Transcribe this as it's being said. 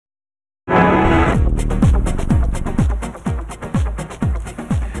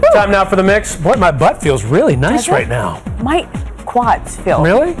Time now for the mix. Boy, my butt feels really nice right now. My quads feel.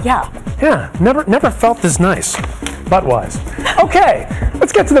 Really? Yeah. Yeah, never felt this nice, butt-wise. Okay,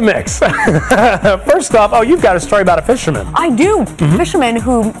 let's get to the mix. First off, oh, you've got a story about a fisherman. I do. Fisherman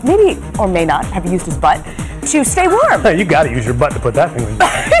who maybe or may not have used his butt to stay warm. You got to use your butt to put that thing in.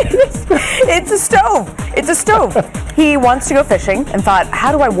 It's a stove. It's a stove. He wants to go fishing and thought,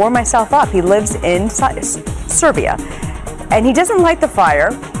 how do I warm myself up? He lives in Serbia, and he doesn't light the fire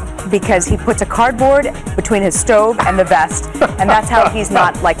because he puts a cardboard between his stove and the vest, and that's how he's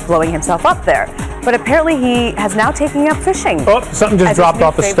not like blowing himself up there. But apparently he has now taken up fishing. Oh, something just dropped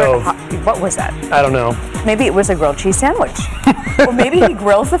off the stove. What was that? I don't know. Maybe it was a grilled cheese sandwich. Or maybe he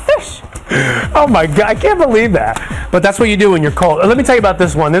grills the fish. Oh my God, I can't believe that. But that's what you do when you're cold. Let me tell you about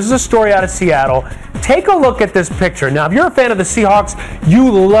this one. This is a story out of Seattle. Take a look at this picture. Now, if you're a fan of the Seahawks, you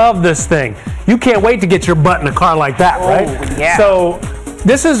love this thing. You can't wait to get your butt in a car like that, right? Yeah. So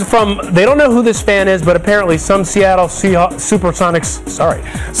this is from, they don't know who this fan is, but apparently some Seattle Seahawks super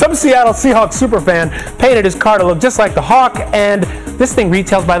fan painted his car to look just like the Hawk, and this thing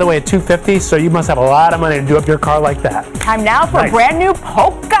retails, by the way, at $250, so you must have a lot of money to do up your car like that. Time now for a brand new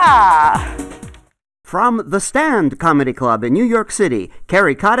polka. From the Stand Comedy Club in New York City,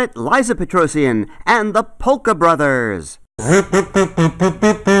 Carrie Coddett, Liza Petrosian, and the Polka Brothers.